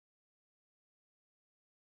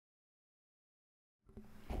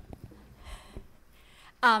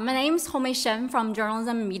My name is Hongmei Shen from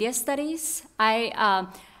Journalism and Media Studies.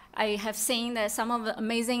 I have seen that some of the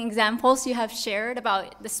amazing examples you have shared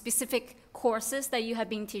about the specific courses that you have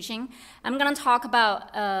been teaching. I'm going to talk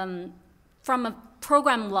about from a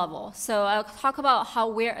program level. So I'll talk about how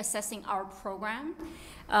we're assessing our program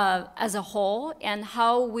as a whole and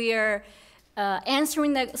how we're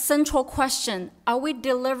answering the central question, are we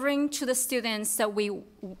delivering to the students that we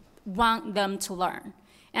want them to learn?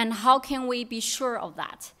 And how can we be sure of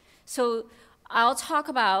that? So I'll talk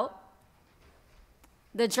about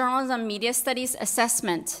the Journalism and Media Studies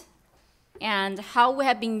assessment and how we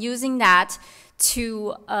have been using that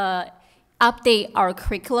to update our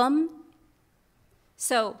curriculum.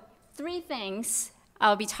 So 3 things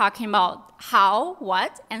I'll be talking about: how,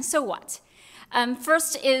 what, and so what.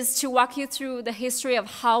 First is to walk you through the history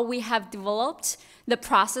of how we have developed the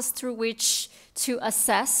process through which to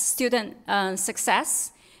assess student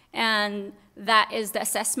success, and that is the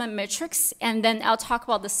assessment matrix. And then I'll talk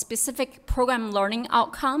about the specific program learning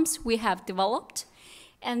outcomes we have developed.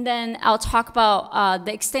 And then I'll talk about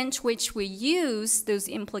the extent to which we use those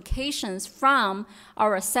implications from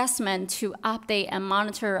our assessment to update and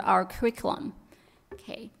monitor our curriculum.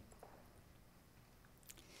 Okay.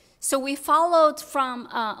 So we followed from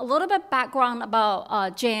a little bit background about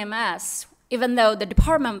JMS. Even though the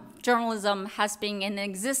Department of Journalism has been in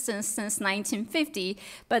existence since 1950,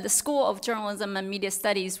 but the School of Journalism and Media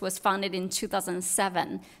Studies was founded in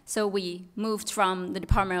 2007. So we moved from the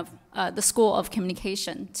Department of the School of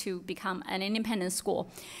Communication to become an independent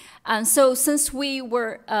school. And so since we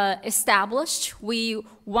were established, we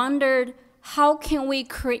wondered how can we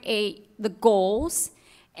create the goals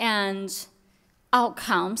and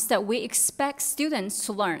outcomes that we expect students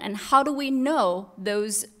to learn, and how do we know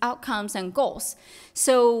those outcomes and goals?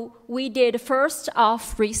 So we did first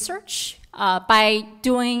off research by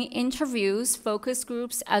doing interviews, focus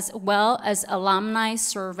groups, as well as alumni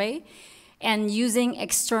survey, and using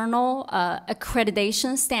external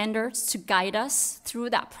accreditation standards to guide us through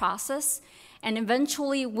that process. And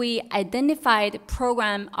eventually, we identified for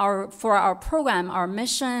our program, our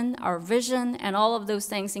mission, our vision, and all of those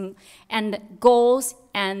things, and goals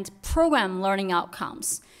and program learning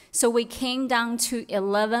outcomes. So we came down to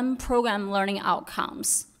 11 program learning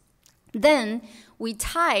outcomes. Then we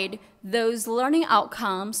tied those learning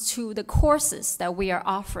outcomes to the courses that we are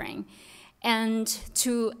offering, and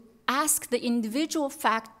to ask the individual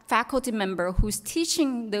faculty member who's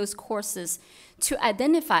teaching those courses to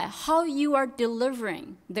identify how you are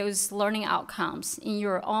delivering those learning outcomes in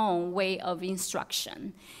your own way of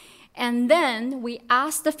instruction. And then we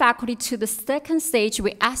asked the faculty to the second stage,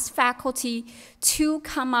 we asked faculty to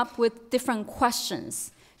come up with different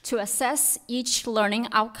questions to assess each learning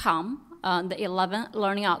outcome, the 11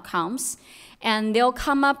 learning outcomes, and they'll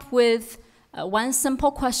come up with one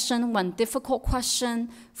simple question, one difficult question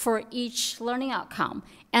for each learning outcome.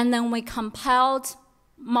 And then we compiled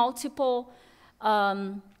multiple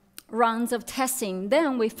rounds of testing.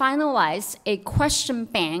 Then we finalized a question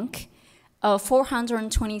bank of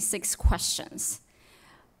 426 questions.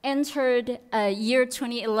 Entered year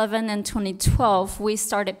 2011 and 2012, we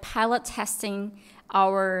started pilot testing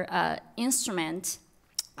our instrument,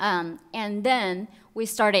 and then we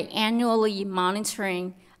started annually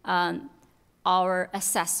monitoring our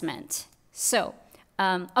assessment. So,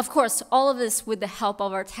 of course, all of this with the help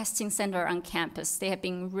of our testing center on campus. They have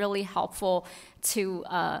been really helpful to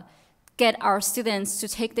get our students to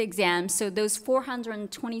take the exam. So those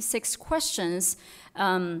 426 questions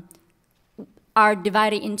are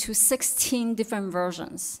divided into 16 different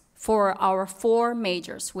versions for our 4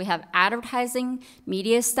 majors. We have advertising,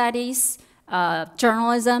 media studies,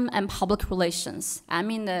 journalism, and public relations.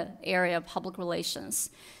 I'm in the area of public relations.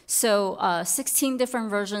 So 16 different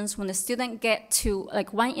versions. When the student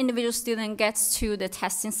one individual student gets to the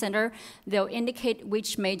testing center, they'll indicate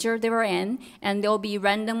which major they were in, and they'll be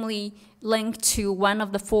randomly linked to one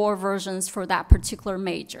of the 4 versions for that particular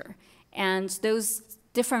major. And those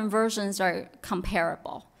different versions are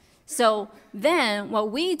comparable. So then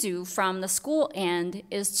what we do from the school end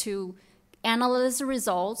is to analyze the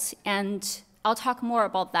results, and I'll talk more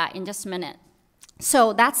about that in just a minute.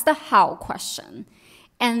 So that's the how question.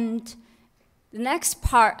 And the next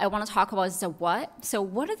part I want to talk about is the what. So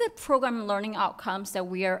what are the program learning outcomes that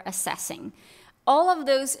we are assessing? All of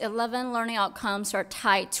those 11 learning outcomes are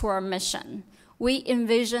tied to our mission. We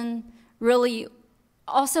envision really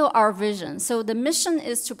also our vision. So the mission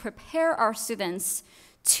is to prepare our students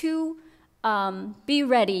to be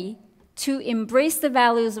ready to embrace the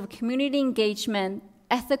values of community engagement,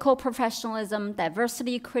 ethical professionalism,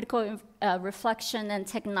 diversity, critical reflection, and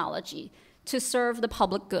technology to serve the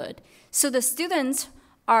public good. So the students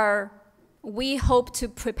we hope to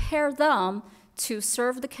prepare them to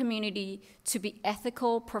serve the community, to be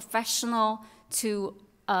ethical, professional, to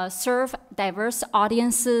serve diverse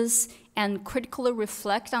audiences, and critically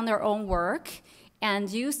reflect on their own work, and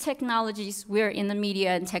use technologies. We're in the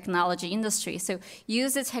media and technology industry, so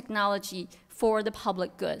use the technology for the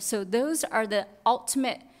public good. So those are the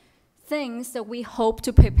ultimate things that we hope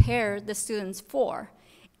to prepare the students for.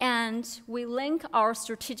 And we link our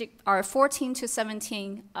 14 to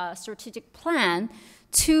 17 strategic plan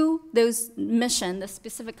to those mission, the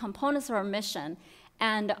specific components of our mission,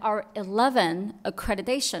 and our 11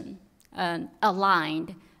 accreditation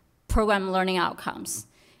aligned program learning outcomes,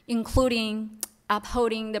 including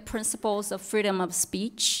upholding the principles of freedom of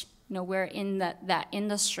speech. We're in that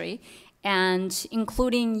industry, and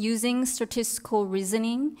including using statistical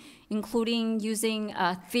reasoning, including using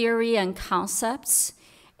theory and concepts,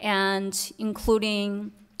 and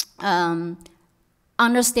including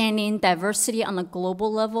understanding diversity on a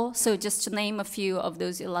global level. So just to name a few of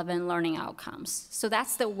those 11 learning outcomes. So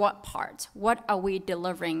that's the what part. What are we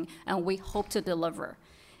delivering and we hope to deliver?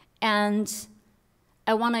 And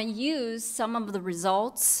I want to use some of the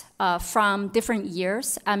results from different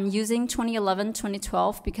years. I'm using 2011,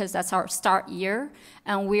 2012 because that's our start year,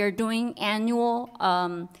 and we are doing annual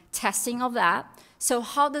testing of that. So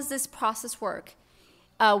how does this process work?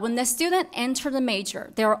 When the student enter the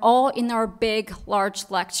major, they're all in our big,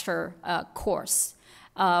 large lecture course,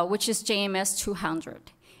 which is JMS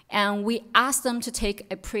 200. And we ask them to take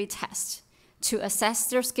a pre-test to assess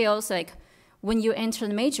their skills, like when you enter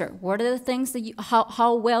the major, what are the things that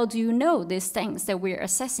how well do you know these things that we're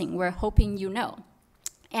assessing, we're hoping you know.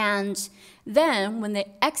 And then when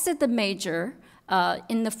they exit the major,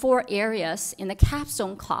 in the 4 areas in the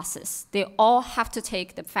capstone classes, they all have to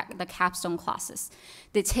take the capstone classes.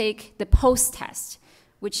 They take the post-test,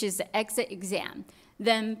 which is the exit exam.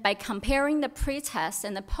 Then by comparing the pre-test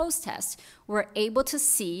and the post-test, we're able to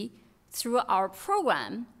see through our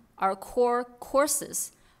program, our core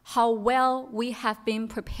courses, how well we have been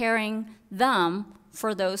preparing them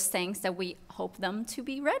for those things that we hope them to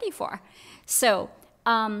be ready for. So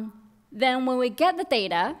then when we get the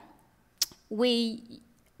data, we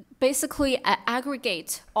basically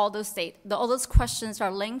aggregate all those data. All those questions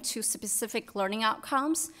are linked to specific learning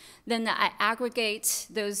outcomes. Then I aggregate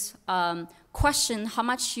those questions, how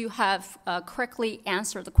much you have correctly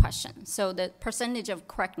answered the question, so the percentage of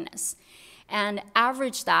correctness, and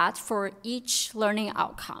average that for each learning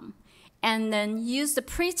outcome. And then use the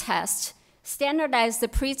pretest, standardize the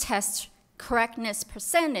pretest correctness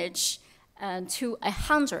percentage to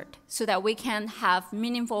 100 so that we can have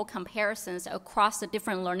meaningful comparisons across the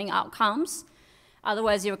different learning outcomes.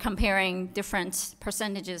 Otherwise, you're comparing different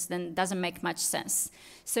percentages, then it doesn't make much sense.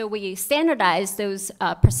 So we standardize those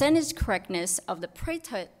percentage correctness of the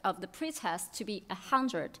pretest to be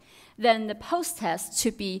 100, then the post-test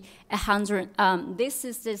to be 100. This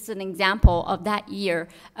is just an example of that year.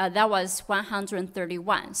 That was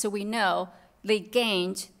 131. So we know they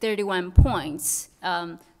gained 31 points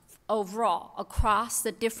overall across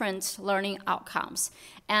the different learning outcomes.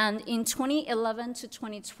 And in 2011 to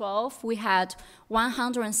 2012, we had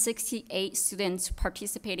 168 students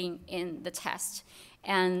participating in the test.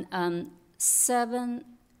 And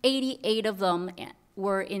 88 of them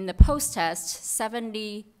were in the post-test,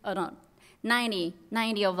 90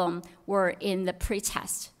 of them were in the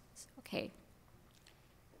pre-test, okay?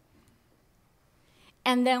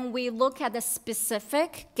 And then we look at the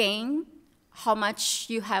specific gain, how much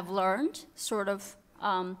you have learned, sort of.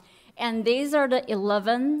 And these are the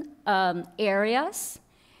 11 areas.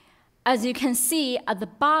 As you can see at the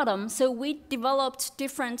bottom, so we developed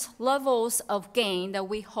different levels of gain that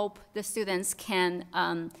we hope the students can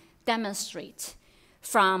demonstrate.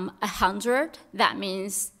 From 100, that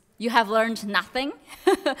means you have learned nothing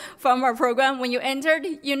from our program. When you entered,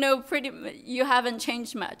 you haven't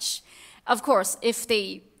changed much. Of course, if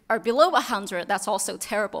they are below 100, that's also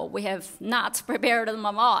terrible. We have not prepared them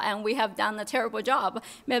at all, and we have done a terrible job.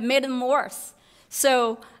 We have made them worse.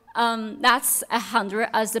 So that's 100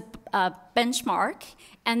 as the benchmark,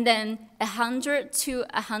 and then 100 to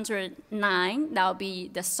 109, that'll be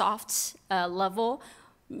the soft level.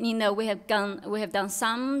 We have done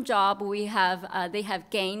some job. They have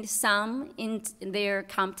gained some in their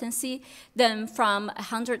competency. Then from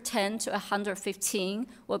 110 to 115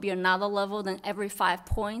 will be another level. Then every 5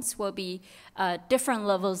 points will be different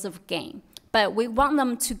levels of gain. But we want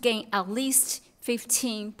them to gain at least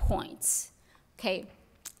 15 points. Okay.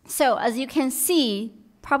 So as you can see,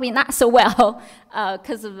 probably not so well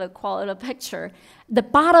because of the quality of the picture. The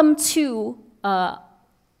bottom two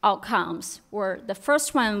outcomes were, the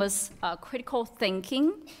first one was critical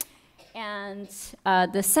thinking, and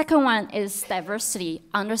the second one is diversity,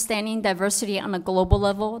 understanding diversity on a global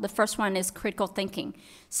level. The first one is critical thinking.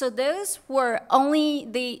 So those were only,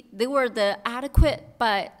 they were the adequate,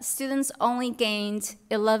 but students only gained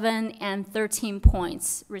 11 and 13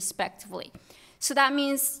 points respectively. So that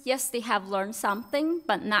means, yes, they have learned something,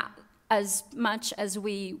 but not as much as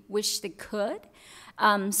we wish they could.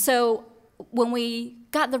 So when we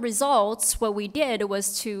got the results, what we did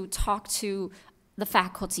was to talk to the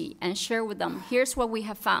faculty and share with them, here's what we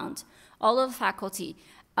have found. All of the faculty,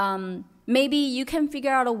 maybe you can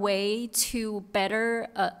figure out a way to better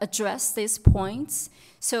address these points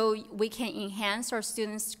so we can enhance our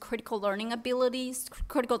students' critical learning abilities,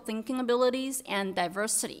 critical thinking abilities, and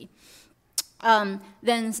diversity.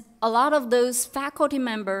 Then a lot of those faculty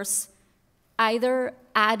members either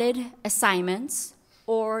added assignments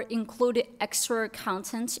or included extra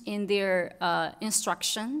content in their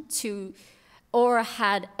instruction or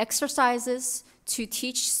had exercises to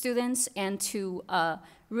teach students and to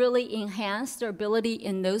really enhance their ability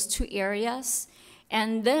in those two areas.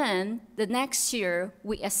 And then the next year,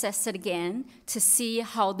 we assess it again to see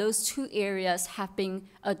how those two areas have been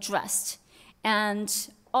addressed. And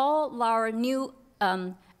all our new,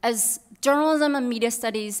 as journalism and media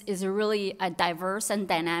studies is really a diverse and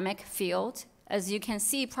dynamic field, as you can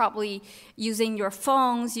see, probably using your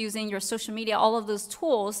phones, using your social media, all of those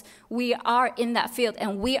tools, we are in that field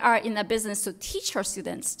and we are in that business to teach our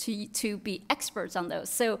students to be experts on those.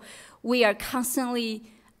 So we are constantly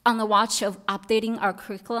on the watch of updating our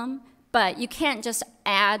curriculum, but you can't just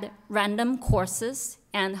add random courses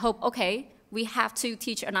and hope, okay, we have to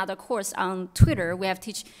teach another course on Twitter. We have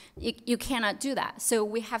to teach, you cannot do that. So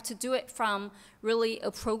we have to do it from really a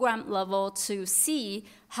program level to see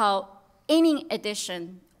how any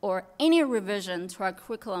addition or any revision to our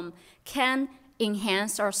curriculum can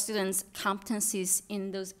enhance our students' competencies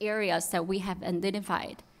in those areas that we have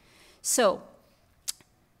identified. So,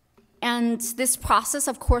 and this process,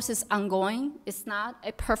 of course, is ongoing. It's not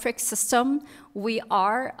a perfect system. We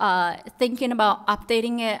are thinking about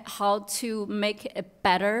updating it, how to make it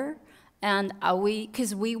better, and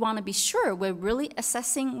because we want to be sure we're really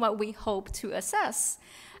assessing what we hope to assess.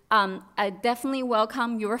 I definitely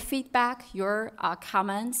welcome your feedback, your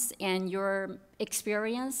comments, and your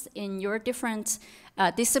experience in your different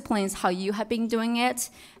disciplines, how you have been doing it,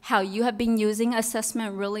 how you have been using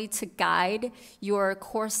assessment really to guide your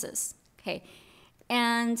courses. Okay,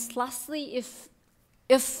 and lastly,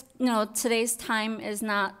 if today's time is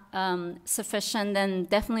not sufficient, then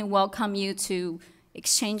definitely welcome you to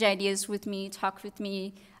exchange ideas with me, talk with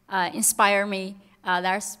me, inspire me.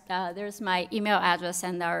 There's my email address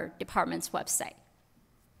and our department's website.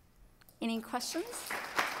 Any questions?